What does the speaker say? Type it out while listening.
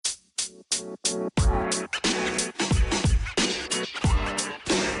Morning,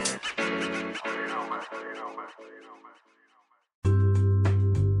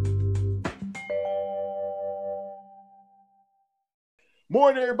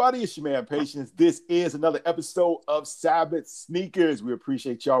 everybody. It's your man, Patience. This is another episode of Sabbath Sneakers. We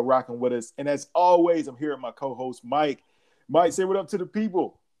appreciate y'all rocking with us. And as always, I'm here with my co-host, Mike. Mike, say what up to the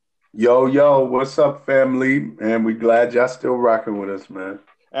people. Yo, what's up, family? And we glad y'all still rocking with us, man.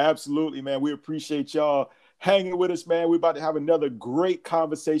 Absolutely, man. We appreciate y'all hanging with us, man. We're about to have another great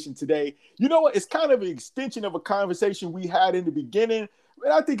conversation today. You know what? It's kind of an extension of a conversation we had in the beginning,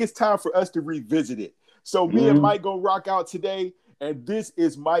 and I think it's time for us to revisit it. So me and Mike gonna rock out today. And this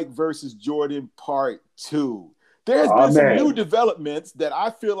is Mike versus Jordan part 2. There has been some new developments that I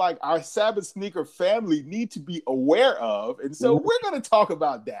feel like our Sabbath Sneaker family need to be aware of. And so we're going to talk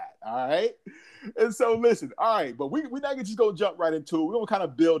about that, all right? And so listen, all right, but we're not just going to jump right into it. We're going to kind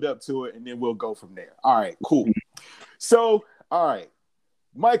of build up to it, and then we'll go from there. All right, cool. So, all right,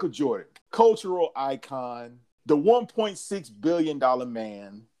 Michael Jordan, cultural icon, the $1.6 billion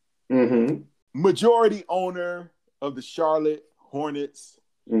man, majority owner of the Charlotte Hornets,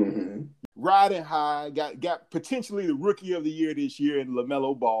 riding high, got potentially the rookie of the year this year in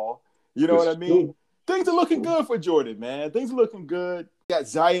LaMelo Ball. You know what I mean? Things are looking good for Jordan, man. Things are looking good. Got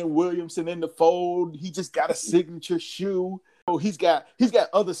Zion Williamson in the fold. He just got a signature shoe. Oh, he's got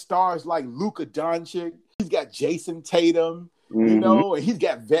other stars like Luka Doncic. He's got Jason Tatum, you know, and he's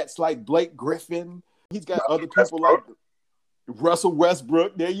got vets like Blake Griffin. He's got other people like Russell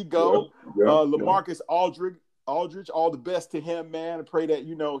Westbrook. There you go. LaMarcus Aldridge, all the best to him, man. I pray that,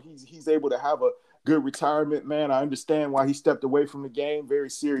 you know, he's able to have a good retirement, man. I understand why he stepped away from the game. Very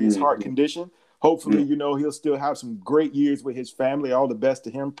serious heart condition. Hopefully, you know, he'll still have some great years with his family. All the best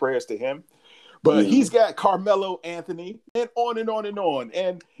to him. Prayers to him. But he's got Carmelo Anthony and on and on and on.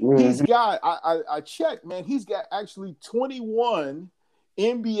 And he's got, I checked, man, he's got actually 21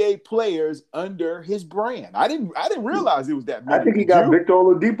 NBA players under his brand. I didn't realize it was that many. I think he got Victor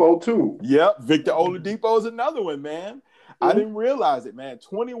Oladipo too. Yep, Victor Oladipo is another one, man. I didn't realize it, man.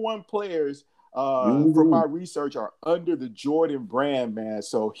 21 players from my research are under the Jordan brand, man.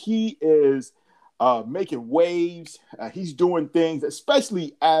 So he is making waves. He's doing things,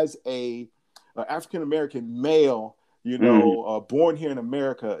 especially as a African-American male, you know, born here in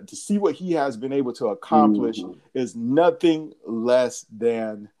America. To see what he has been able to accomplish is nothing less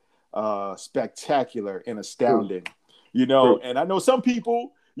than spectacular and astounding, you know. And I know some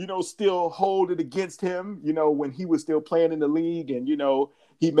people, you know, still hold it against him, you know, when he was still playing in the league and, you know,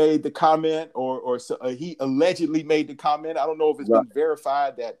 he made the comment or he allegedly made the comment. I don't know if it's been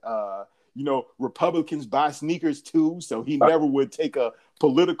verified that, you know, Republicans buy sneakers too. So he never would take a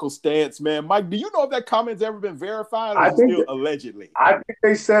political stance, man. Mike, do you know if that comment's ever been verified or still allegedly? I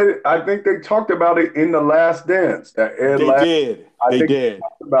think they talked about it in The Last Dance. They did.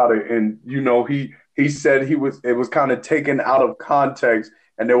 Talked about it. And, you know, he said it was kind of taken out of context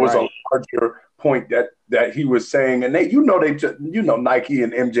and there was a larger point that he was saying. And they Nike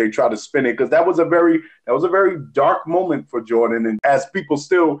and MJ try to spin it because that was a very dark moment for Jordan. And as people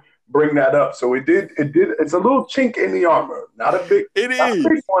still bring that up. So it's a little chink in the armor. Not a big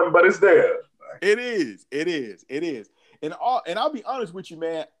one, but it's there. It is. And I'll be honest with you,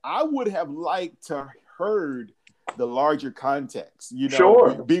 man, I would have liked to heard the larger context, you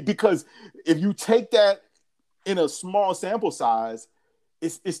know, because if you take that in a small sample size,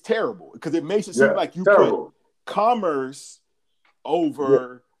 it's terrible because it makes it seem like you put commerce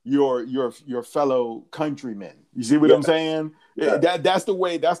over your fellow countrymen. You see what I'm saying? That's the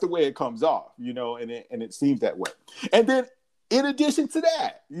way it comes off, you know, and it seems that way. And then in addition to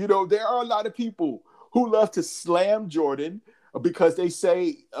that, you know, there are a lot of people who love to slam Jordan because they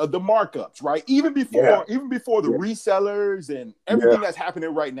say the markups, right? Even before the resellers and everything that's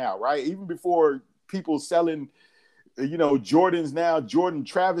happening right now, right? Even before people selling, you know, Travis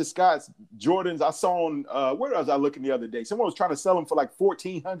Scott's Jordans. I saw on where was I looking the other day? Someone was trying to sell them for like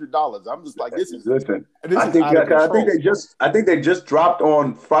 $1,400. I'm just like, I think they just dropped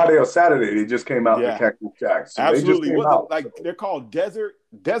on Friday or Saturday. They just came out the Cactus Jacks. So absolutely, they're called Desert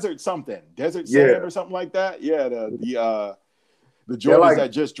something, Desert Sand or something like that. Yeah, the Jordans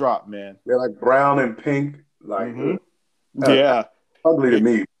that just dropped, man. They're like brown and pink, like ugly to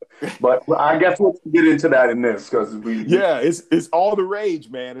me. But I guess we'll get into that in this because it's all the rage,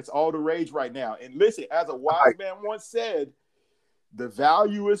 man. It's all the rage right now. And listen, as a wise man once said, the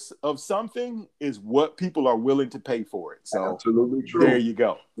value of something is what people are willing to pay for it. So absolutely true. There you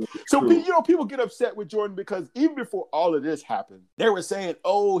go. So you know, people get upset with Jordan because even before all of this happened, they were saying,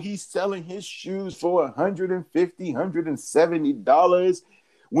 "Oh, he's selling his shoes for $150, $170."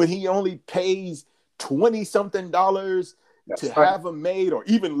 when he only pays $20-something to have them made, or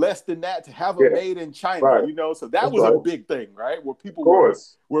even less than that to have them made in China, you know? So that was a big thing, right? Where people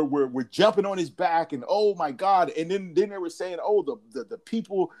were jumping on his back and, oh my God. And then they were saying, oh, the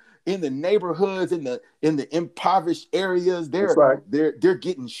people in the neighborhoods, in the impoverished areas, they're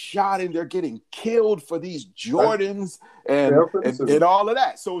getting shot and they're getting killed for these Jordans and all of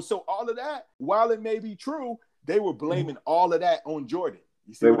that. So all of that, while it may be true, they were blaming all of that on Jordan.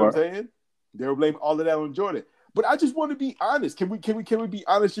 You see what I'm saying? They were blaming all of that on Jordan. But I just want to be honest. Can we be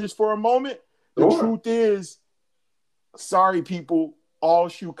honest just for a moment? The truth is, sorry people, all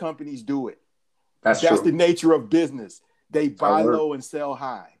shoe companies do it. That's true. The nature of business. They buy low and sell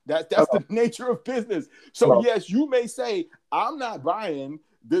high. That's the nature of business. So yes, you may say, I'm not buying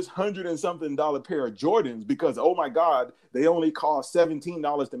this $100 and something pair of Jordans because, oh my God, they only cost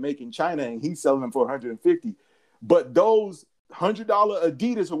 $17 to make in China and he's selling them for $150. But those $100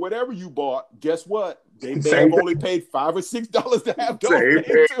 Adidas or whatever you bought, guess what? They may have only paid $5 or $6 to have those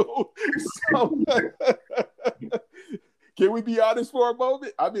made too. So, can we be honest for a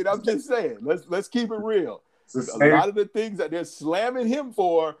moment? I mean, I'm just saying, let's keep it real. A lot of the things that they're slamming him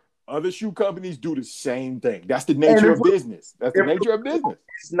for, other shoe companies do the same thing. That's the nature of business. That's the nature of business.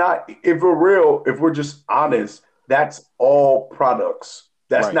 It's not, if we're real, if we're just honest, that's all products.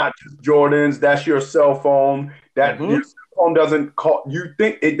 That's not just Jordans. That's your cell phone. Your cell phone doesn't cost. You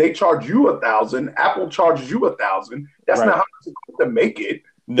think they charge you $1,000. Apple charges you $1,000. That's not how much it costs to make it.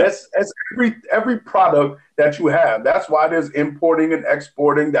 No. That's every product that you have. That's why there's importing and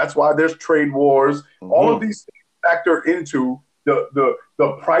exporting. That's why there's trade wars. All of these things factor into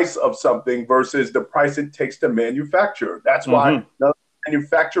the price of something versus the price it takes to manufacture. That's why the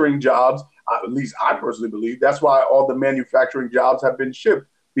manufacturing jobs, at least I personally believe, that's why all the manufacturing jobs have been shipped,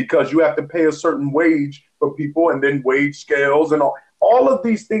 because you have to pay a certain wage for people, and then wage scales and all of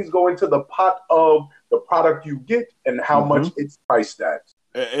these things go into the pot of the product you get and how much it's priced at.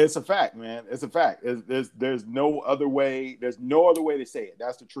 It's a fact, man. It's a fact. There's no other way. There's no other way to say it.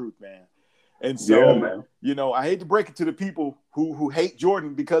 That's the truth, man. And so, you know, I hate to break it to the people who hate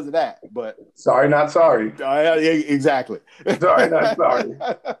Jordan because of that, but sorry, not sorry. Exactly. Sorry, not sorry.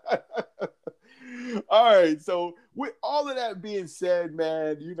 All right. So with all of that being said,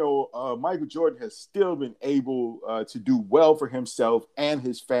 man, you know, Michael Jordan has still been able to do well for himself and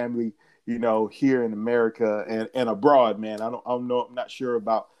his family, you know, here in America and abroad, man. I don't know. I'm not sure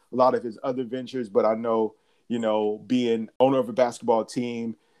about a lot of his other ventures, but I know, you know, being owner of a basketball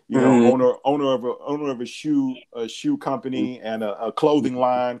team, you know, owner of a shoe company and a clothing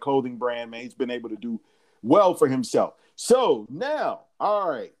brand, man, he's been able to do well for himself. So now, all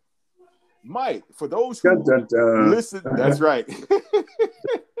right, Mike, for those who listen, that's right.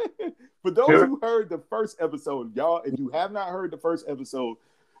 For those who heard the first episode, y'all, if you have not heard the first episode,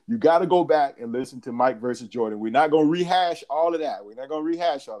 you got to go back and listen to Mike versus Jordan. We're not going to rehash all of that.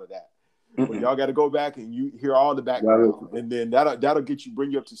 But y'all got to go back and you hear all the background, and then that'll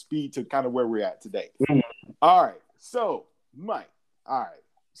bring you up to speed to kind of where we're at today. All right. So, Mike, all right.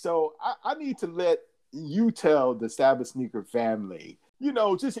 So I need to let you tell the Sabbath Sneaker family, you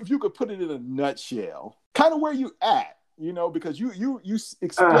know, just if you could put it in a nutshell, kind of where you at, you know, because you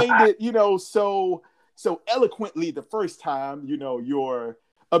explained it, you know, so eloquently the first time, you know, your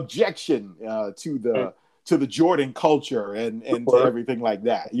objection to the Jordan culture and to everything like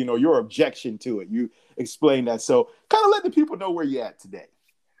that, you know, your objection to it. You explained that. So kind of let the people know where you're at today.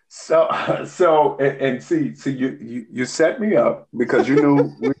 So see, you set me up because you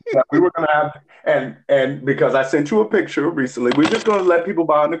knew we were going to have, and because I sent you a picture recently, we're just going to let people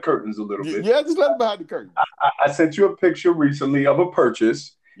behind the curtains a little bit. Yeah, just let them behind the curtains. I sent you a picture recently of a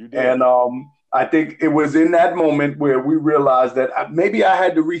purchase. You did. And I think it was in that moment where we realized that maybe I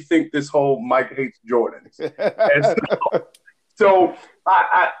had to rethink this whole Mike hates Jordans. So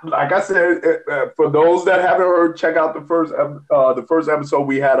I like I said, for those that haven't heard, check out the first episode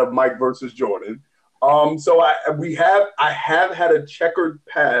we had of Mike versus Jordan. So I have had a checkered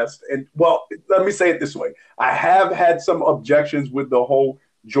past, and well, let me say it this way: I have had some objections with the whole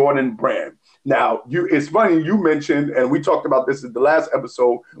Jordan brand. Now, it's funny you mentioned, and we talked about this in the last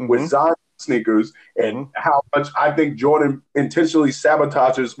episode with Zion sneakers and how much I think Jordan intentionally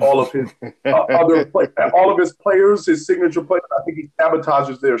sabotages all of his all of his players, his signature players. I think he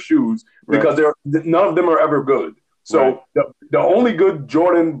sabotages their shoes because none of them are ever good. So the only good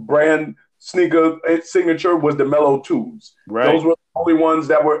Jordan brand sneaker signature was the Melo 2s. Right. Those were the only ones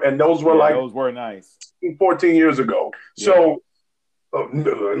that were, and those were those were nice 14 years ago. Yeah. So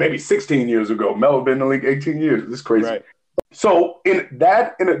maybe 16 years ago. Melo been in the league 18 years. This is crazy. Right. So in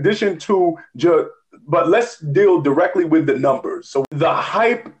addition to but let's deal directly with the numbers. So the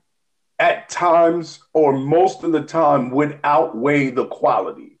hype at times or most of the time would outweigh the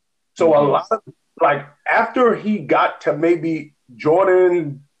quality. So a lot of, like, after he got to maybe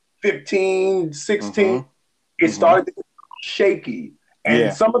Jordan 15, 16, it started to get shaky.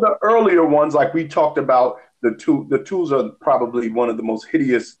 And some of the earlier ones, like we talked about, the twos are probably one of the most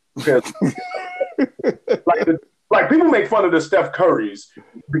hideous pairs. Like people make fun of the Steph Currys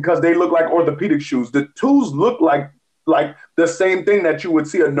because they look like orthopedic shoes. The twos look like the same thing that you would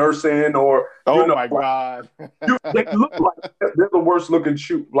see a nurse in, or my God, they look like they're the worst looking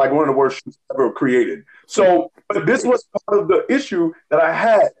shoe, like one of the worst shoes ever created. So, but this was part of the issue that I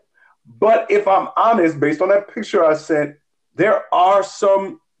had. But if I'm honest, based on that picture I sent, there are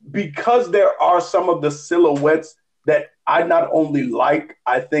some of the silhouettes that I not only like,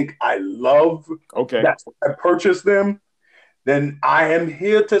 I think I love. Okay. That's why I purchased them. Then I am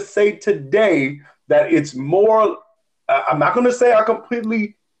here to say today that it's more, I'm not going to say I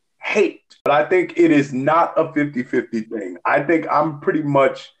completely hate, but I think it is not a 50-50 thing. I think I'm pretty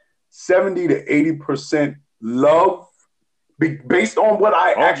much 70 to 80% love based on what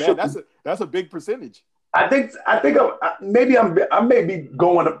I actually. Man, that's a big percentage. I think I may be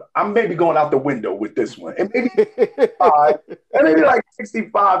going out the window with this one, and maybe 5, and maybe like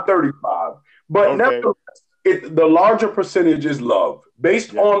 65-35. But nevertheless, the larger percentage is love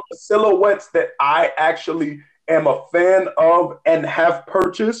based on the silhouettes that I actually am a fan of and have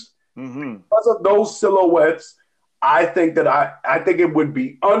purchased. Because of those silhouettes, I think it would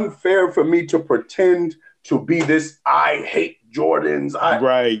be unfair for me to pretend to be this. I hate Jordans.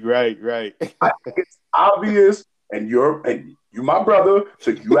 Right. I think it's obvious, and you're my brother,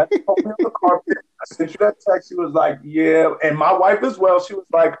 so you have to put me on the carpet. I sent you that text. She was like, "Yeah," and my wife as well. She was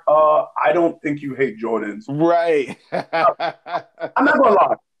like, "I don't think you hate Jordans." Right. I'm not gonna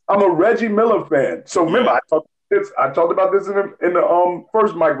lie. I'm a Reggie Miller fan. So remember, I talked about this in the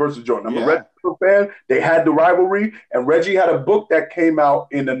first Mike versus Jordan. I'm a Reggie Miller fan. They had the rivalry, and Reggie had a book that came out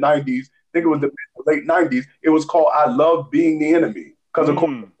in the 90s. I think it was the late 90s. It was called "I Love Being the Enemy" because of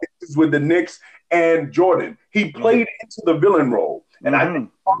course with the Knicks and Jordan. He played into the villain role. And I think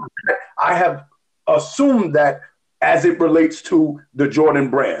I have assumed that as it relates to the Jordan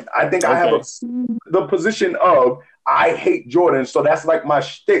brand. I think I have assumed the position of I hate Jordan. So that's like my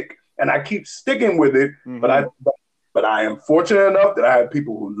shtick. And I keep sticking with it. But I am fortunate enough that I have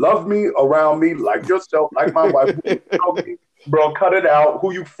people who love me around me, like yourself, like my wife. Bro, cut it out.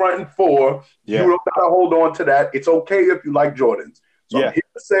 Who you fronting for? You don't gotta hold on to that. It's okay if you like Jordans. So I'm here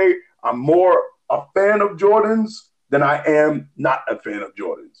to say I'm more a fan of Jordans than I am not a fan of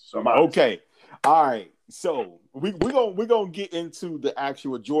Jordans. So okay. All right. So we're gonna get into the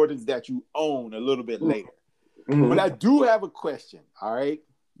actual Jordans that you own a little bit later. But I do have a question. All right.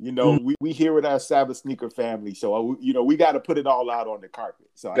 You know, we here with our Sabbath sneaker family, so we got to put it all out on the carpet.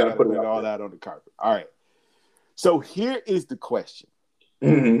 So I got to put it all out on the carpet. All right. So here is the question,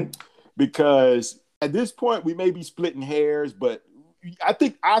 because at this point we may be splitting hairs, but I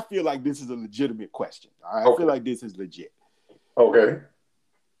feel like this is a legitimate question. All right? I feel like this is legit. Okay.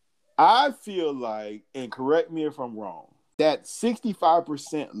 I feel like, and correct me if I'm wrong, that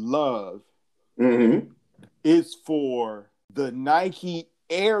 65% love is for the Nike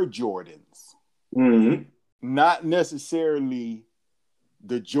Air Jordans, not necessarily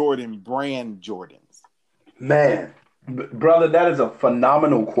the Jordan brand Jordans. Man, brother, that is a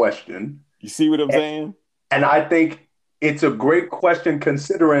phenomenal question. You see what I'm saying? And I think it's a great question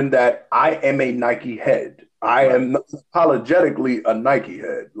considering that I am a Nike head. I am apologetically a Nike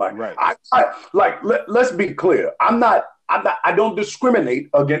head. Let's be clear. I don't discriminate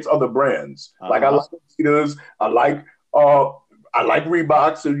against other brands. Like I like Adidas, I like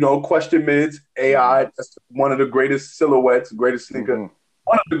Reeboks, Question Mids, AI. That's one of the greatest silhouettes, greatest sneaker,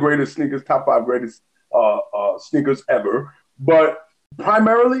 one of the greatest sneakers, top 5 greatest sneakers ever. But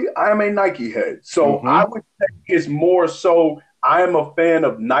primarily, I am a Nike head. So I would say it's more so I am a fan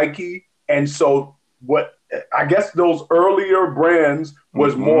of Nike. And so what I guess those earlier brands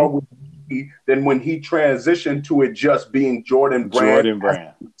was more with Nike than when he transitioned to it just being Jordan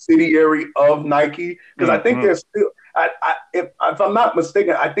brand. Subsidiary of Nike. Because I think there's still, if I'm not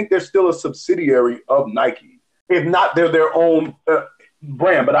mistaken, I think they're still a subsidiary of Nike. If not, they're their own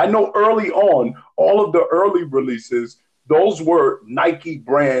brand. But I know early on, all of the early releases, those were Nike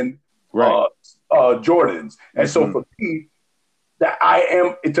brand Jordans. And so for me, that I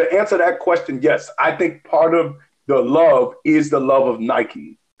am, to answer that question, yes, I think part of the love is the love of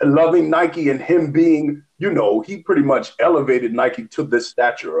Nike. Loving Nike and him being, he pretty much elevated Nike to this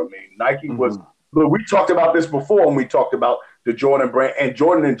stature. I mean, Nike was, we talked about this before when we talked about the Jordan brand and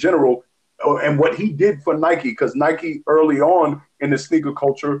Jordan in general. and what he did for Nike, because Nike early on in the sneaker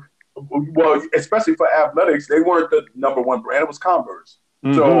culture, well, especially for athletics, they weren't the number one brand. It was Converse.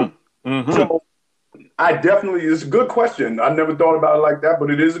 So I definitely, it's a good question. I never thought about it like that,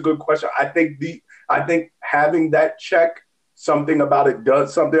 but it is a good question. I think having that check, something about it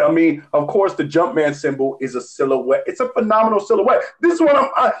does something. I mean, of course, the Jumpman symbol is a silhouette. It's a phenomenal silhouette. This is what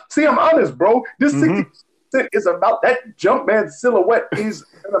I'm honest, bro. This 60% is about that Jumpman silhouette is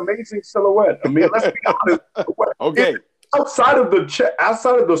an amazing silhouette. I mean, let's be honest. Okay. Outside of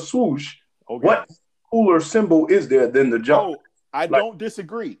the swoosh, what cooler symbol is there than the Jump? Oh, I don't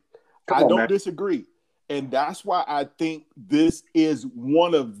disagree. I don't disagree. And that's why I think this is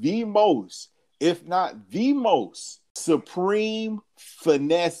one of the most, if not the most, supreme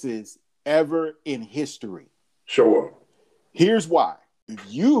finesses ever in history. Sure. Here's why. If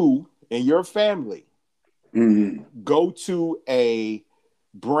you and your family go to a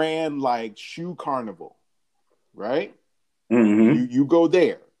brand like Shoe Carnival, right? You go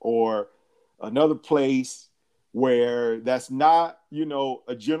there, or another place where that's not,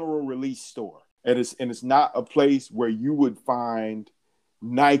 a general release store. And it's not a place where you would find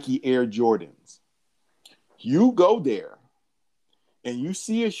Nike Air Jordans. You go there and you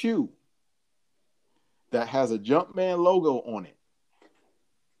see a shoe that has a Jumpman logo on it.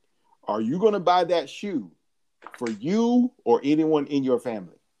 Are you going to buy that shoe for you or anyone in your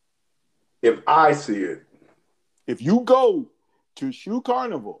family? If I see it. If you go to Shoe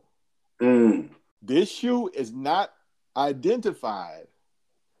Carnival, this shoe is not identified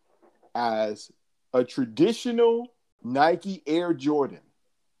as a traditional Nike Air Jordan.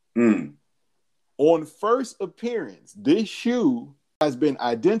 On first appearance, this shoe has been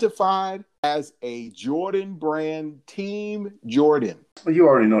identified as a Jordan brand Team Jordan. Well, you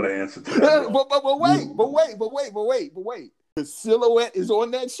already know the answer to that. but wait. The silhouette is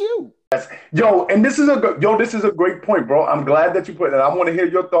on that shoe. This is a great point, bro. I'm glad that you put it. I want to hear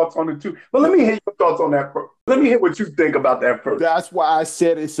your thoughts on it too. But let me hear your thoughts on that first. Let me hear what you think about that first. That's why I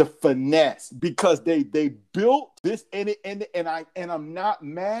said it's a finesse, because they built this and I'm not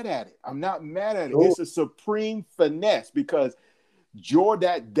mad at it. I'm not mad at it. It's a supreme finesse because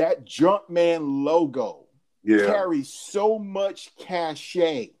Jordan, that Jumpman logo carries so much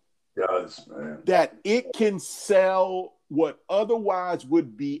cachet. Yes, man. That it can sell what otherwise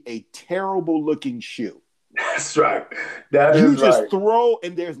would be a terrible looking shoe. That's right. You just throw,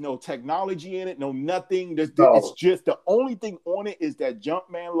 and there's no technology in it, no nothing. It's just the only thing on it is that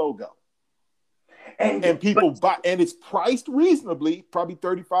Jumpman logo. And people buy, and it's priced reasonably, probably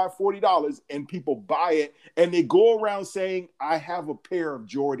 $35, $40, and people buy it, and they go around saying, I have a pair of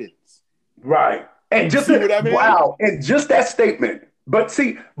Jordans. Right. And just what I mean? Wow. And just that statement. But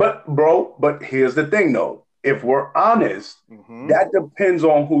here's the thing though. If we're honest, that depends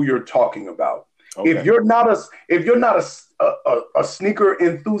on who you're talking about. Okay. If you're not a sneaker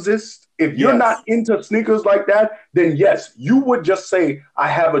enthusiast, if you're not into sneakers like that, then yes, you would just say, I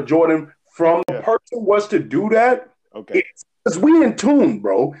have a Jordan. From the person was to do that, because we in tune,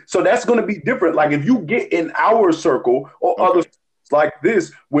 bro. So that's going to be different. Like if you get in our circle or other like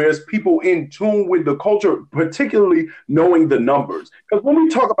this, whereas people in tune with the culture, particularly knowing the numbers. Because when we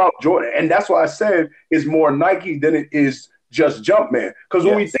talk about Jordan, and that's why I said it's more Nike than it is just Jumpman. Because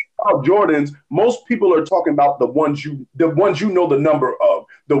when we think about Jordans, most people are talking about the ones you know the number of,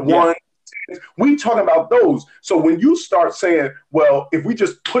 the ones. We talking about those. So when you start saying, well, if we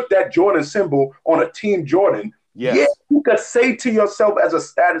just put that Jordan symbol on a Team Jordan, you could say to yourself as a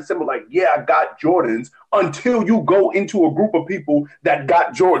status symbol, like, I got Jordans, until you go into a group of people that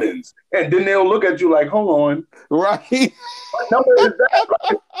got Jordans. And then they'll look at you like, hold on. Right. What number is that?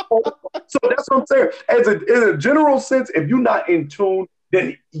 Right? So that's what I'm saying. In a general sense, if you're not in tune,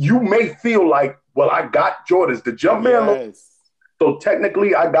 then you may feel like, well, I got Jordans. The Jumpman. So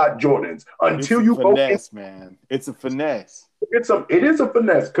technically, I got Jordans. Until you go, man. It's a finesse. It is a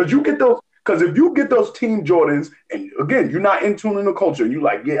finesse because you get those. Because if you get those Team Jordans, and again, you're not in tune in the culture, and you're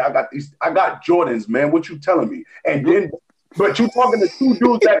like, I got Jordans, man. What you telling me? And then, but you talking to two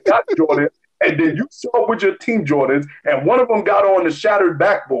dudes that got Jordans, and then you show up with your Team Jordans, and one of them got on the shattered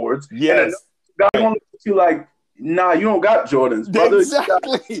backboards, and another got on you like, nah, you don't got Jordans, brother.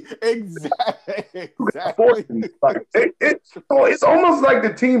 Exactly. Like, it's almost like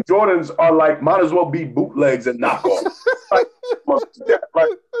the Team Jordans are like, might as well be bootlegs and knockoffs. like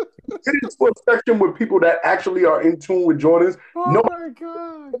get into a section with people that actually are in tune with Jordans. My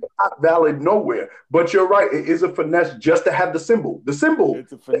God. Not valid nowhere. But you're right. It is a finesse just to have the symbol. The symbol.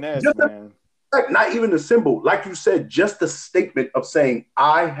 It's a finesse, man. Not even the symbol. Like you said, just the statement of saying,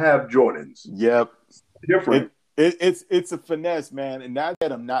 I have Jordans. Yep. Different. It's a finesse, man. And not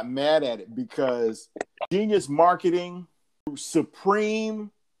that I'm not mad at it, because genius marketing,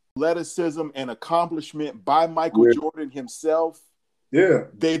 supreme athleticism and accomplishment by Michael Jordan himself. Yeah.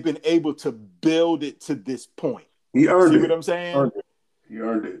 They've been able to build it to this point. He earned it. See what I'm saying? He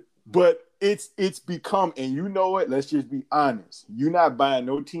earned it. But it's become, and you know it, let's just be honest. You're not buying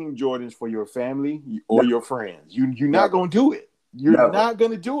no Team Jordans for your family or your friends. You're not going to do it. You're not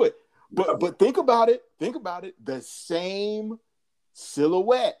going to do it. But think about it. Think about it. The same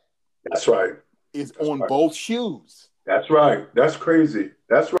silhouette. That's right. Is on both shoes. That's right. That's crazy.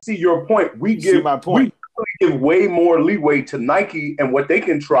 That's right. See your point. We give my point. We give way more leeway to Nike and what they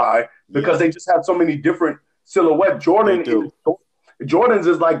can try because they just have so many different silhouettes. Jordan's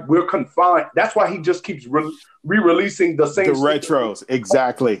is like we're confined. That's why he just keeps re-releasing the same. The retros,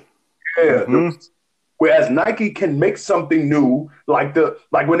 exactly. Yeah. Mm-hmm. Whereas Nike can make something new, like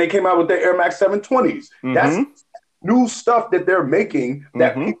when they came out with the Air Max 720s. Mm-hmm. That's new stuff that they're making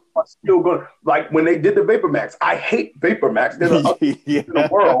that people are still going. Like when they did the Vapor Max. I hate Vapor Max. They're the ugliest in the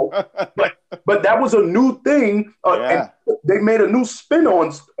world. But that was a new thing, and they made a new spin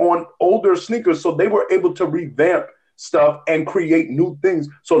on older sneakers, so they were able to revamp stuff and create new things.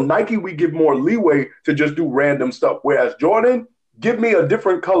 So Nike, we give more leeway to just do random stuff. Whereas Jordan, give me a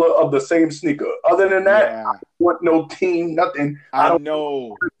different color of the same sneaker. Other than that, I don't want no team, nothing. I don't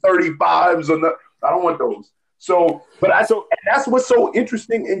know 35s or not. I don't want those. So that's what's so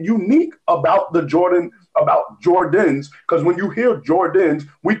interesting and unique about the Jordan, about Jordans, because when you hear Jordans,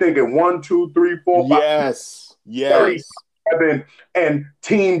 we think in 1, 2, 3, 4, 5, yes, 37, and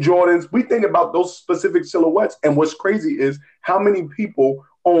Team Jordans. We think about those specific silhouettes. And what's crazy is how many people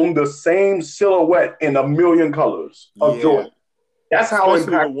own the same silhouette in a million colors of Jordan. That's how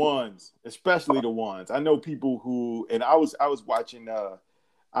especially the ones. I know people who, and I was watching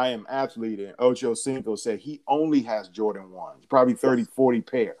I Am Athlete, and Ocho Cinco said he only has Jordan 1s, probably 30, 40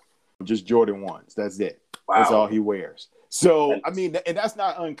 pair, just Jordan 1s. That's it. Wow. That's all he wears. So, I mean, and that's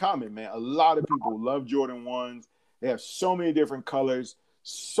not uncommon, man. A lot of people love Jordan 1s. They have so many different colors,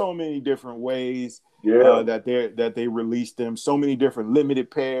 so many different ways that they release them, so many different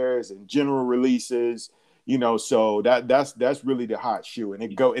limited pairs and general releases. You know, so that's really the hot shoe, and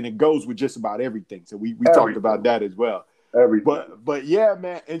it goes with just about everything. So we talked about that as well. Everything. But yeah,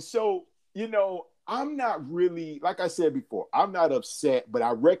 man. And so, you know, I'm not really, like I said before, I'm not upset, but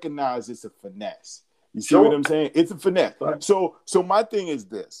I recognize it's a finesse. You see what I'm saying? It's a finesse. Right. So my thing is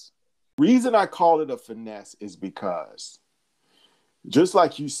this. Reason I call it a finesse is because, just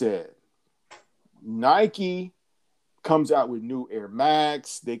like you said, Nike comes out with new Air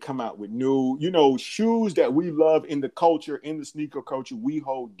Max. They come out with new, shoes that we love in the culture, in the sneaker culture, we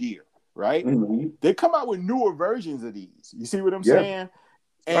hold dear, right? Mm-hmm. They come out with newer versions of these. You see what I'm saying?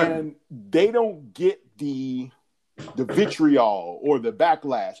 And they don't get the vitriol or the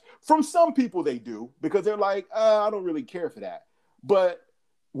backlash. From some people they do, because they're like, I don't really care for that. But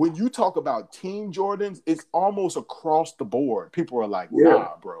when you talk about Team Jordans, it's almost across the board. People are like,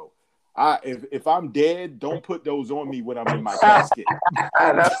 nah, bro. If I'm dead, don't put those on me when I'm in my casket.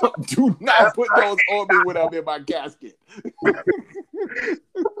 Do not put those on me when I'm in my casket.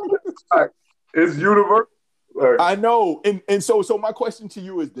 It's universal. I know. And so my question to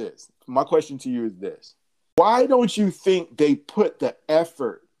you is this. Why don't you think they put the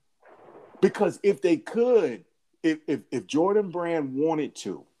effort? Because if they could, if Jordan Brand wanted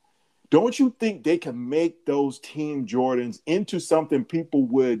to, don't you think they can make those Team Jordans into something people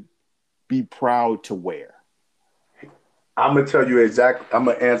would be proud to wear? I'm going to tell you exactly. I'm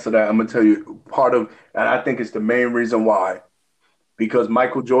going to answer that. I'm going to tell you part of, and I think it's the main reason why, because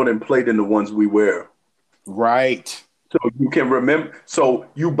Michael Jordan played in the ones we wear. Right. So you can remember. So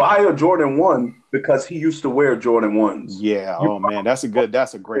you buy a Jordan 1 because he used to wear Jordan 1s. Yeah. Man, that's a great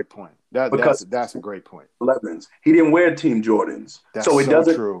point. That's a great point. 11s. He didn't wear Team Jordans. So it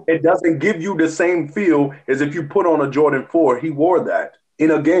doesn't give you the same feel as if you put on a Jordan 4. He wore that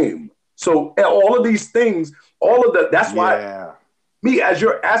in a game. So all of these things, that's why me, as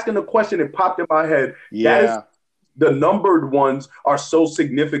you're asking the question, it popped in my head. Yeah. That is, the numbered ones are so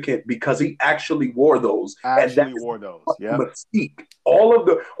significant because he actually wore those. Yeah. Mystique. All of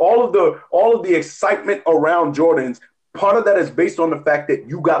the excitement around Jordans. Part of that is based on the fact that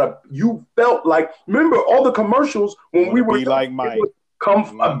you felt like, remember all the commercials when we were be like Mike.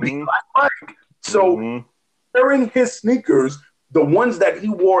 Be like Mike. So wearing his sneakers, the ones that he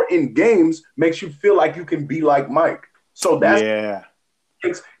wore in games, makes you feel like you can be like Mike. So that's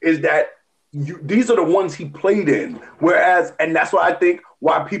is that these are the ones he played in. Whereas, and that's why I think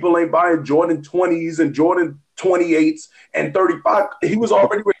why people ain't buying Jordan 20s and Jordan 28s and 35. He was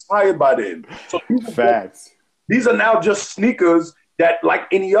already retired by then. So These are now just sneakers that, like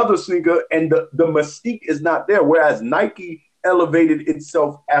any other sneaker, and the mystique is not there. Whereas Nike elevated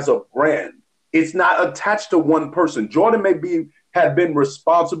itself as a brand. It's not attached to one person. Jordan have been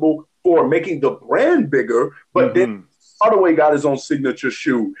responsible for making the brand bigger, but then Hardaway got his own signature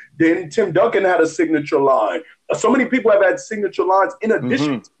shoe. Then Tim Duncan had a signature line. So many people have had signature lines in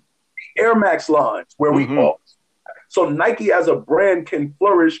addition to the Air Max lines where we all. So Nike as a brand can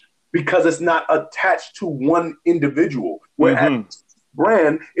flourish because it's not attached to one individual, whereas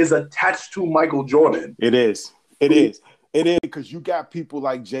brand is attached to Michael Jordan. It is because you got people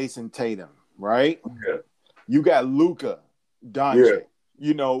like Jason Tatum, right? Yeah. You got Luka Doncic. Yeah.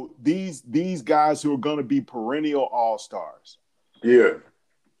 You know, these guys who are going to be perennial all-stars. Yeah.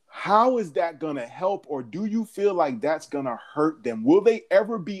 How is that going to help, or do you feel like that's going to hurt them? Will they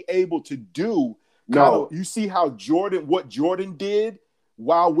ever be able to do you see how what Jordan did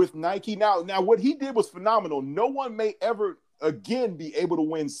while with Nike? Now what he did was phenomenal. No one may ever again be able to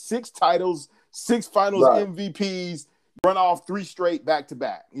win 6 titles, 6 finals MVPs, run off 3 straight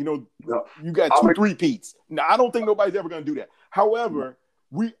back-to-back. You know, you got 2 3-peats. Now, I don't think nobody's ever going to do that. However,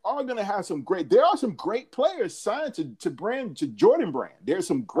 we are going to have there are some great players signed to Jordan Brand. There's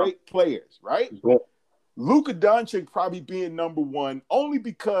some great players, right? Yeah. Luka Doncic probably being number 1 only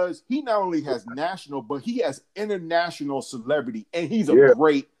because he not only has national, but he has international celebrity, and he's a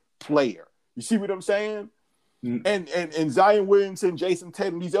great player. You see what I'm saying? And Zion Williamson, Jason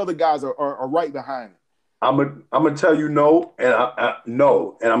Tatum, these other guys are right behind him. I'm gonna tell you no, and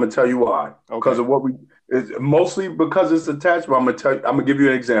I'm gonna tell you why. Because of what it's mostly because it's attached. But I'm gonna give you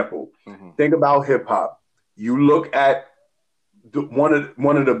an example. Think about hip hop. You look at one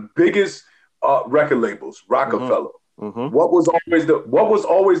of the biggest record labels, Rockefeller. What was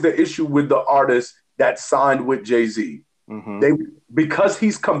always the issue with the artists that signed with Jay-Z? Because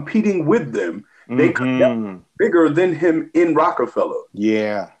he's competing with them, they could get bigger than him in Rockefeller.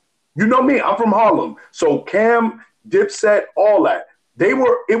 Yeah. You know me, I'm from Harlem. So Cam, Dipset, all that.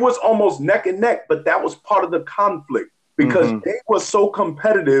 It was almost neck and neck, but that was part of the conflict because they were so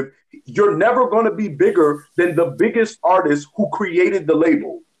competitive. You're never going to be bigger than the biggest artist who created the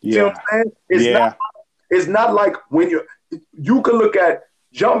label. Yeah. See what I'm saying? It's not like when you can look at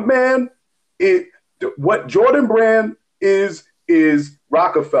Jumpman. What Jordan Brand is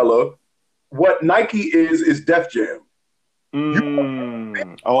Rockefeller. What Nike is Def Jam.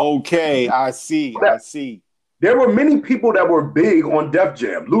 Okay, I see. There were many people that were big on Def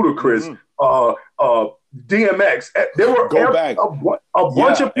Jam, Ludacris, DMX. There were a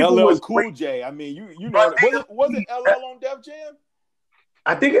bunch of people. LL Cool J. I mean, you know, wasn't LL on Def Jam?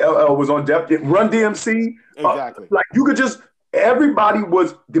 I think LL was on Def Jam. Run DMC. Exactly. Like you could just everybody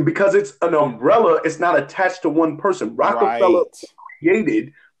was because it's an umbrella. It's not attached to one person. Rockefeller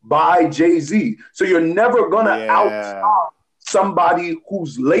created by Jay-Z, so you're never gonna outstar somebody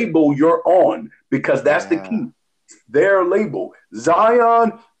whose label you're on because that's the key. Their label.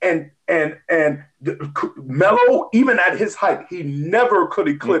 Zion and Melo, even at his height, he never could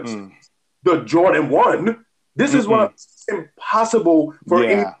eclipse the Jordan 1. This is what it's impossible for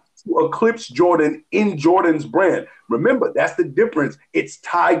anyone to eclipse Jordan in Jordan's brand. Remember, that's the difference. It's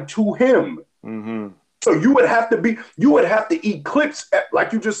tied to him. So you would have to eclipse,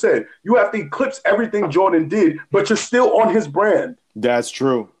 like you just said, you have to eclipse everything Jordan did, but you're still on his brand. That's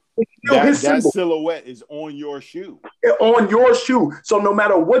true. That silhouette is on your shoe. On your shoe. So no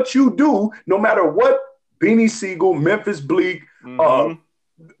matter what you do, no matter what Beanie Siegel, Memphis Bleak,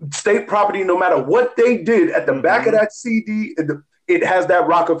 State Property, no matter what they did at the back of that CD, it has that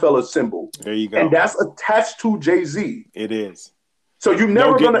Rockefeller symbol. There you go. And that's attached to Jay-Z. It is. So you're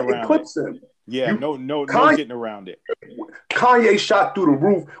never going to eclipse him. Yeah, no getting around it. Kanye shot through the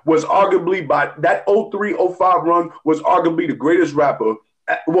roof was arguably by that 03-05 run was arguably the greatest rapper.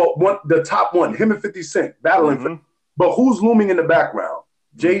 The top one, him and 50 Cent battling. But who's looming in the background?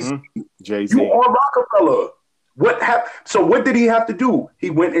 Jay-Z. You are Rockefeller. What happened? So what did he have to do? He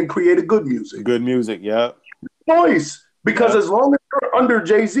went and created good music. Good music, yeah. Choice. Because as long as you're under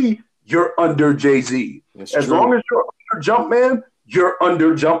Jay-Z, you're under Jay-Z. As long as you're under Jumpman, you're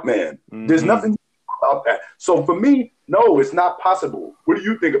under Jumpman. There's nothing about that. So for me, no, it's not possible. What do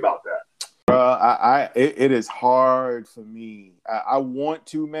you think about that? It is hard for me. I want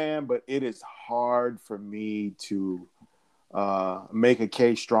to, man, but it is hard for me to make a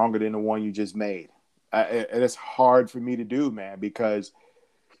case stronger than the one you just made. It's hard for me to do, man, because,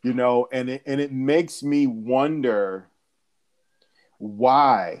 you know, and it makes me wonder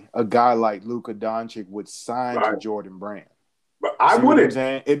why a guy like Luka Doncic would sign to Jordan Brand. But I wouldn't.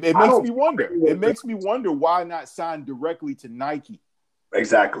 It makes me wonder. It makes me wonder why not sign directly to Nike.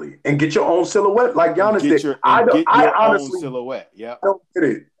 Exactly. And get your own silhouette like Giannis did. Get I your honestly own silhouette. Yeah. I don't get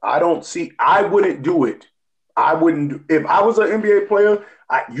it. I wouldn't do it. I wouldn't. If I was an NBA player,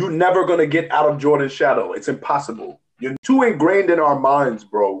 you're never going to get out of Jordan's shadow. It's impossible. You're too ingrained in our minds,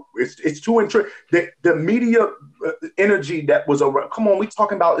 bro. It's too entrenched. The media energy that was around. Come on, we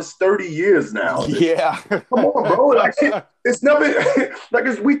talking about it's 30 years now. Yeah. Come on, bro. Like, it's never like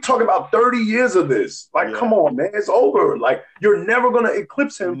we talk about 30 years of this. Like, come on, man. It's over. Like, you're never going to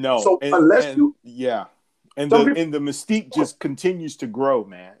eclipse him. No. So unless you. Yeah. And the mystique just continues to grow,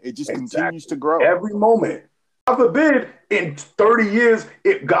 man. It just continues to grow. Every moment. God forbid, in 30 years,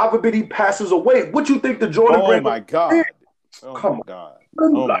 if God forbid he passes away, what you think the Jordan brand? Oh my God. Oh my God.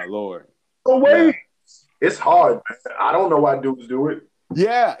 Oh my Lord. No way. Yeah. It's hard, man. I don't know why dudes do it.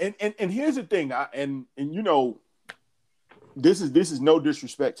 Yeah, and here's the thing, and you know, this is no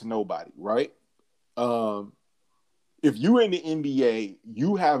disrespect to nobody, right? If you're in the NBA,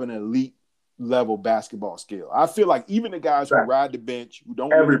 you have an elite level basketball skill. I feel like even the guys who ride the bench, who don't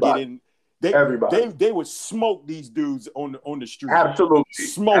really get in, they would smoke these dudes on the street. Absolutely.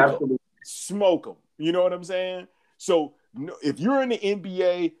 Smoke them. You know what I'm saying? So if you're in the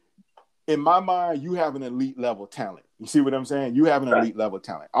NBA, in my mind, you have an elite level talent. You see what I'm saying? You have an elite level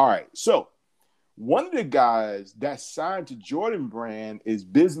talent. All right. So one of the guys that signed to Jordan Brand is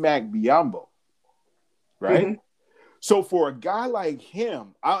Bismack Biyombo, right? Mm-hmm. So for a guy like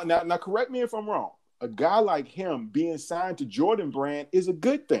him, now correct me if I'm wrong, a guy like him being signed to Jordan Brand is a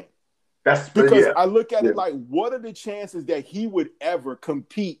good thing. That's because I look at it like, what are the chances that he would ever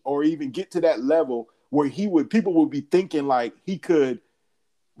compete or even get to that level where people would be thinking like he could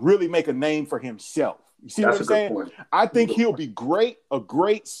really make a name for himself? You see what I'm saying? Point. I think he'll be a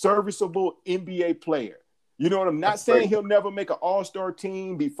great serviceable NBA player. You know what I'm not saying? He'll never make an all-star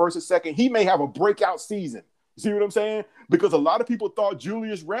team, be first or second. He may have a breakout season. You see what I'm saying? Because a lot of people thought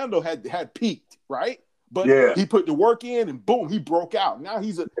Julius Randle had peaked, right? But he put the work in and boom, he broke out. Now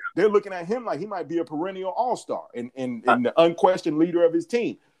they're looking at him like he might be a perennial all-star and the unquestioned leader of his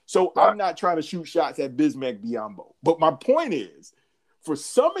team. So I'm not trying to shoot shots at Bismack Biyombo. But my point is, for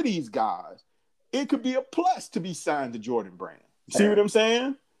some of these guys, it could be a plus to be signed to Jordan Brand. You see what I'm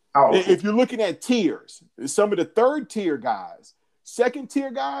saying? If you're looking at tiers, some of the third tier guys, second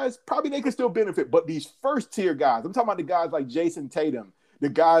tier guys, probably they can still benefit. But these first tier guys, I'm talking about the guys like Jason Tatum, the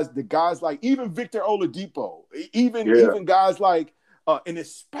guys like even Victor Oladipo, even guys like, and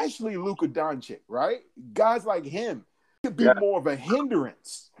especially Luka Doncic, right? Guys like him could be more of a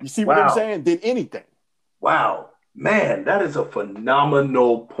hindrance. You see what I'm saying? Than anything. Wow. Man, that is a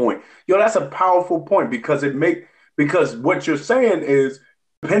phenomenal point. Yo, that's a powerful point because what you're saying is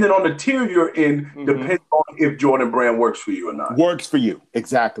depending on the tier you're in, depends on if Jordan Brand works for you or not. Works for you.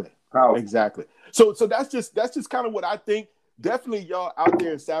 Exactly. Exactly. So that's just kind of what I think. Definitely y'all out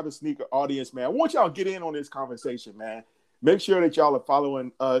there in Savage Sneaker audience, man. I want y'all to get in on this conversation, man. Make sure that y'all are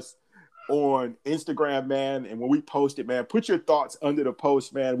following us on Instagram, man. And when we post it, man, put your thoughts under the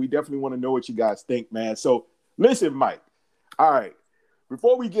post, man. We definitely want to know what you guys think, man. So listen, Mike. All right.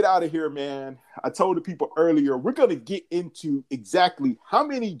 Before we get out of here, man, I told the people earlier, we're going to get into exactly how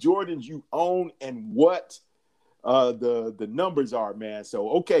many Jordans you own and what the numbers are, man. So,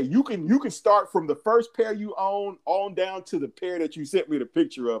 okay, you can start from the first pair you own on down to the pair that you sent me the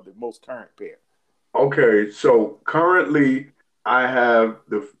picture of, the most current pair. Okay, so currently I have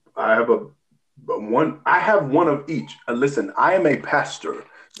one of each. Listen, I am a pastor.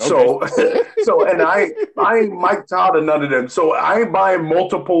 So, and I ain't Mike Todd or none of them. So I ain't buying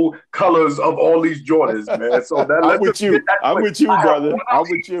multiple colors of all these Jordans, man. So I'm with you, brother. I'm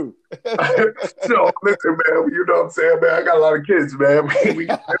with you. So listen, man. You know what I'm saying, man. I got a lot of kids, man. Working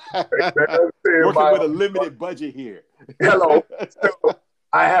with a limited budget here. Hello. So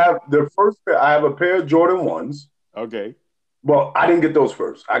I have I have a pair of Jordan 1s. Okay. Well, I didn't get those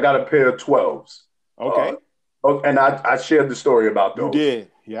first. I got a pair of 12s. Okay. And I shared the story about those. You did.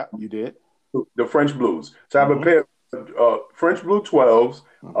 Yeah, you did. The French Blues. So I have a pair of French Blue 12s,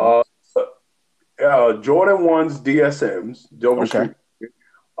 Jordan 1s DSMs, Dover Street.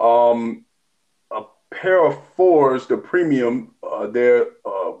 A pair of 4s, the premium, they're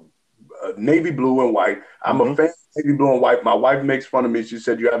navy blue and white. I'm a fan of navy blue and white. My wife makes fun of me. She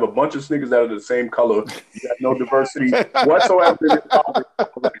said, you have a bunch of sneakers that are the same color. You have no diversity whatsoever.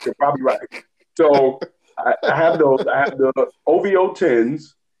 You're probably right. So I have those. I have the OVO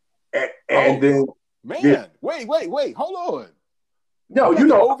 10s. And then... Man, wait. Hold on. No, you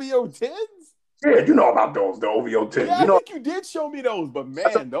know... OVO 10s? Yeah, you know about those, the OVO 10s. Yeah, I think you did show me those, but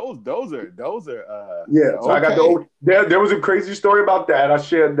man, those are yeah, so okay. I got there was a crazy story about that. I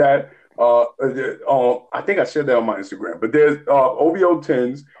shared that. I think I shared that on my Instagram. But there's OVO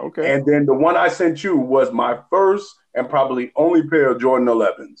 10s. Okay. And then the one I sent you was my first and probably only pair of Jordan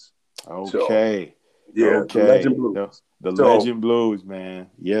 11s. Okay. So, yeah, okay. The Legend Blues. The Legend Blues, man.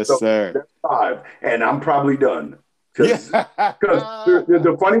 Yes, sir. That's 5, and I'm probably done. Because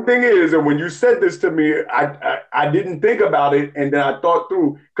the funny thing is, and when you said this to me, I didn't think about it, and then I thought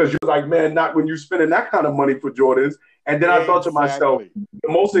through, because you're like, man, not when you're spending that kind of money for Jordans. And then I thought to myself, the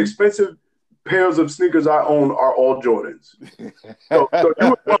most expensive pairs of sneakers I own are all Jordans. So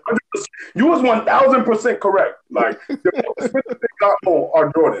you was 1,000% correct. Like, the most expensive things I own are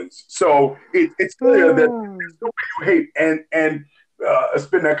Jordans. So it's clear that it's the way you hate and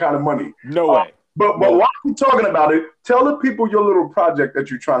spend that kind of money. No way. But while we're talking about it, tell the people your little project that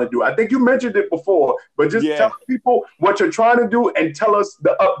you're trying to do. I think you mentioned it before, but just tell people what you're trying to do and tell us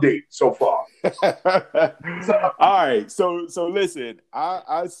the update so far. All right. So listen,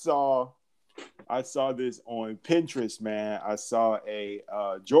 I saw this on Pinterest, man. I saw a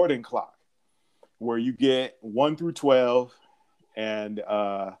Jordan clock where you get 1 through 12, and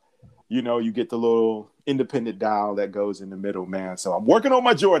you get the little independent dial that goes in the middle, man. So I'm working on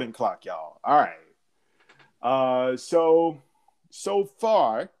my Jordan clock, y'all. All right. So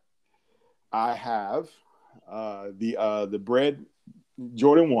far, I have the bread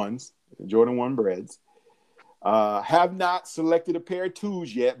Jordan 1s, Jordan 1 breads. Have not selected a pair of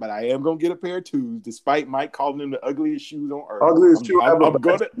 2s yet, but I am gonna get a pair of 2s, despite Mike calling them the ugliest shoes on earth. Ugliest shoe ever.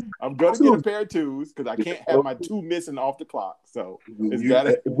 I'm gonna get a pair of 2s because I can't have my 2 missing off the clock. So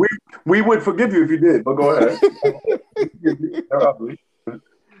we would forgive you if you did, but go ahead.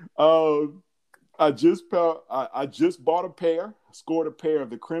 I just bought a pair, scored a pair of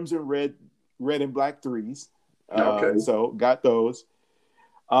the crimson red and black 3s. Okay. So got those.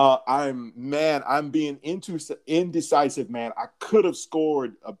 I'm being indecisive, man. I could have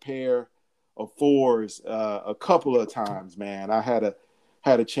scored a pair of 4s a couple of times, man. I had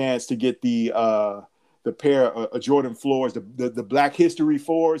a chance to get the pair of Jordan floors, the Black History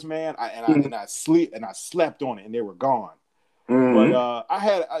 4s, man. I slept on it, and they were gone. Mm-hmm. But I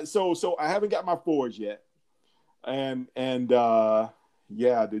haven't got my 4s yet, and the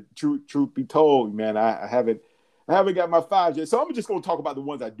truth be told, man, I haven't got my 5s yet. So I'm just gonna talk about the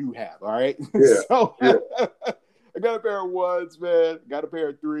ones I do have. All right. Yeah. I got a pair of 1s, man. Got a pair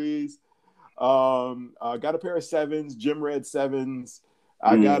of 3s. Got a pair of 7s, Gym Red 7s.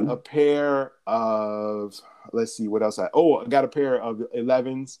 I got a pair of, let's see what else I got a pair of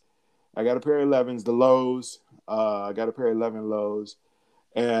 11s. I got a pair of 11s, the lows. I got a pair of 11 lows.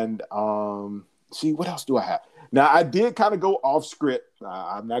 And see, what else do I have? Now, I did kind of go off script.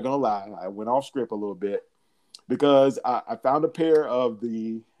 I'm not going to lie. I went off script a little bit because I found a pair of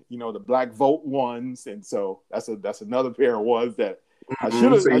the Black Volt 1s. And so that's another pair of 1s that I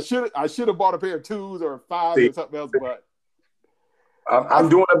should have bought a pair of 2s or 5s or something else, but I'm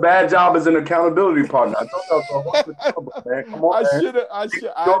doing a bad job as an accountability partner. I thought I was man. Come on,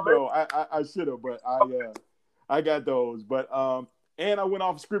 I should have, but I got those. But and I went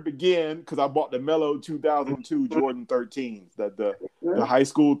off script again because I bought the Melo 2002 Jordan 13s, the high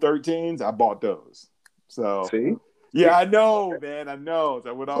school 13s. I bought those. So yeah, I know, man. I know. So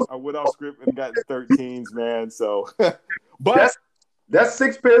I went off script and got the 13s, man. So, but. That's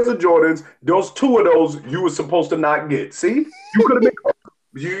 6 pairs of Jordans. Those 2 of those you were supposed to not get. See, you could have been.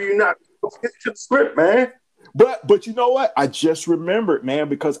 You're not get to the script, man. But you know what? I just remembered, man,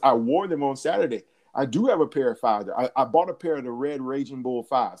 because I wore them on Saturday. I do have a pair of 5s. I bought a pair of the red Raging Bull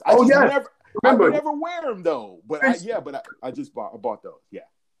 5s. I never wear them though. But I just bought those. Yeah.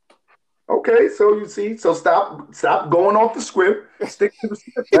 Okay, so you see, stop going off the script. Stick to the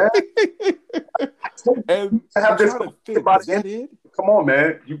script, man. And I have this about it. Come on,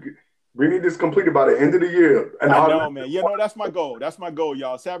 man. We need this completed by the end of the year. And I know, man. That's my goal. That's my goal,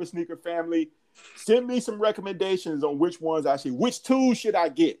 y'all. Savage Sneaker family, send me some recommendations on which 2s should I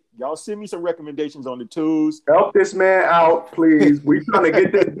get? Y'all send me some recommendations on the 2s. Help this man out, please. We're trying to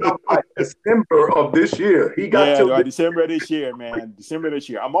get this done by December of this year. He got December of this year, man. December of this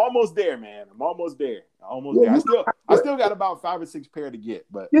year. I'm almost there, man. I'm almost there. I still got about 5 or 6 pair to get,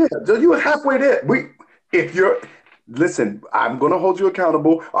 but so you're halfway there. Listen, I'm going to hold you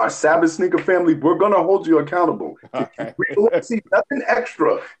accountable. Our Savage Sneaker family, we're going to hold you accountable. Okay. We don't see nothing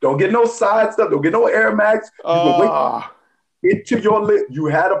extra. Don't get no side stuff. Don't get no Air Max. Get to your list. You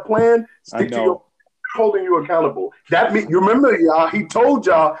had a plan. Stick to your holding you accountable. That means, you remember, y'all, he told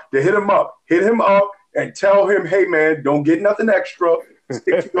y'all to hit him up. Hit him up and tell him, hey, man, don't get nothing extra.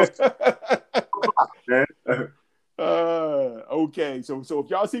 Stick to your man. Okay, so if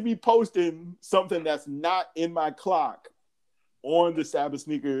y'all see me posting something that's not in my clock, on the Sabbath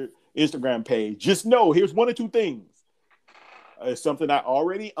Sneaker Instagram page, just know here's one or two things. It's something I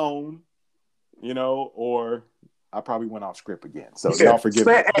already own, you know, or I probably went off script again. So y'all forgive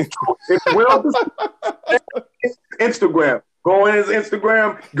me. Instagram. Go on his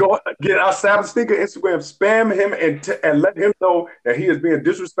Instagram. Go get our Sabbath Sneaker Instagram. Spam him and let him know that he is being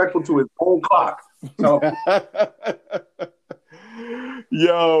disrespectful to his own clock. So.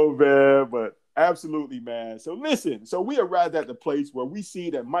 Yo, man, but absolutely, man. So listen, so we arrived at the place where we see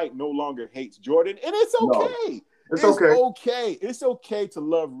that Mike no longer hates Jordan, and it's okay. No, it's okay. It's okay to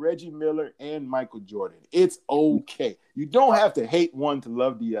love Reggie Miller and Michael Jordan. It's okay. You don't have to hate one to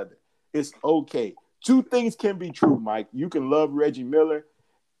love the other. It's okay. Two things can be true, Mike. You can love Reggie Miller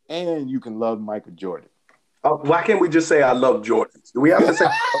and you can love Michael Jordan. Why can't we just say I love Jordans? Do we have to say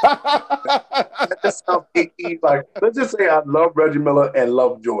let's just say I love Reggie Miller and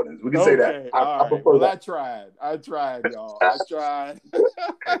love Jordans. We can say that. I prefer that. I tried, y'all. I tried.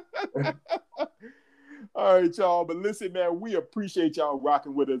 All right, y'all. But listen, man, we appreciate y'all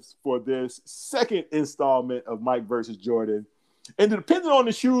rocking with us for this second installment of Mike versus Jordan. And depending on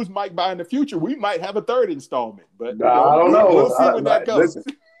the shoes Mike buy in the future, we might have a third installment. But I don't know. We'll see when that goes.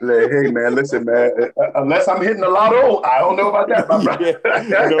 Hey, man, listen, man. Unless I'm hitting a lotto, I don't know about that, my brother.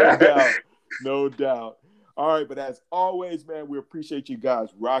 Yeah, no doubt. All right, but as always, man, we appreciate you guys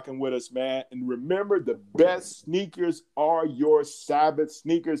rocking with us, man. And remember, the best sneakers are your Sabbath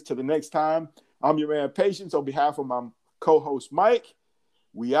sneakers. Till the next time, I'm your man, Patience. On behalf of my co-host, Mike,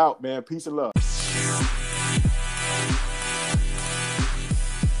 we out, man. Peace and love.